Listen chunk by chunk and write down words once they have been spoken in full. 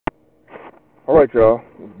Alright, y'all.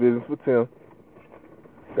 It's Business with Tim.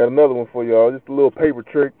 Got another one for y'all. Just a little paper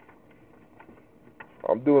trick.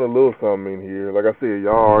 I'm doing a little something in here. Like I said,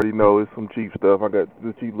 y'all already know it's some cheap stuff. I got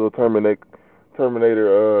the cheap little Terminator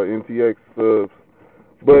NTX subs.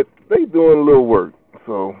 But they doing a little work.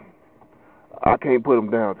 So I can't put them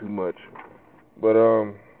down too much. But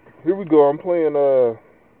here we go. I'm playing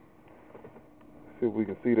see if we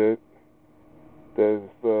can see that.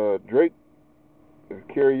 That's Drake. It's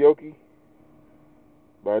Karaoke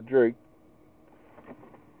by Drake.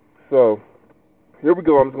 So here we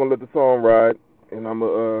go. I'm just gonna let the song ride, and I'm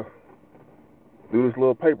gonna do this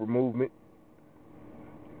little paper movement.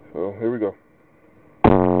 So here we go.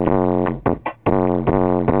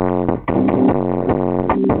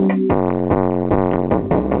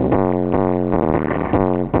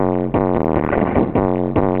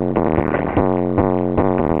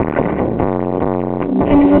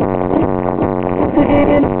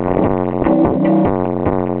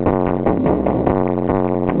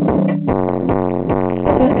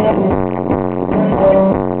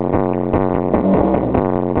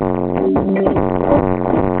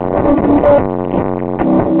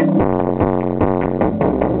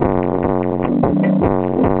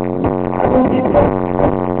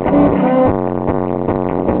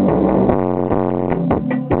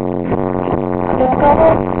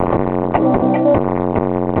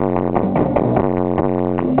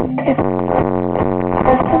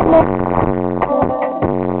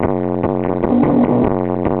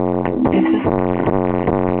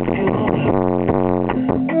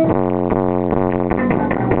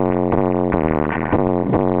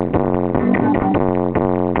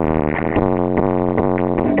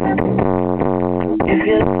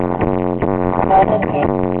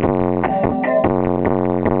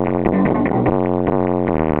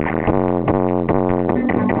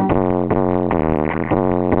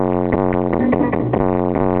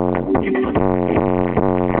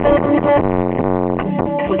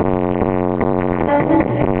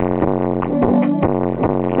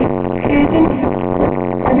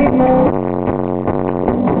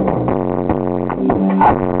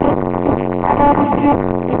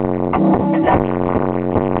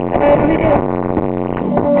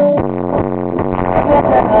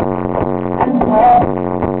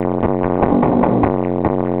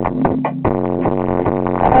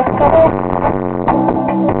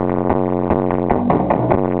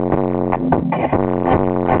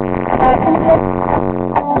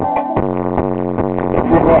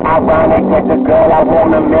 Ironic that the girl I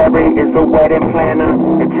wanna marry is a wedding planner.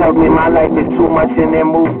 It tells me my life is too much and then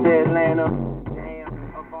moves to Atlanta.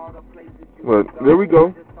 But there we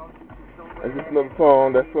go. That's just another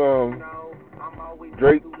song. That's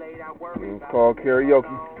Drake. It's called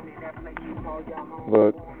Karaoke.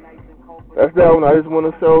 But that's that one. I just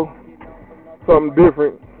want to show something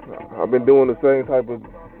different. I've been doing the same type of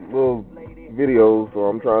little videos, so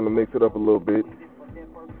I'm trying to mix it up a little bit.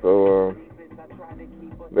 So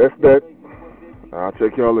that's that. I'll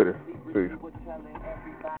check y'all later. Peace.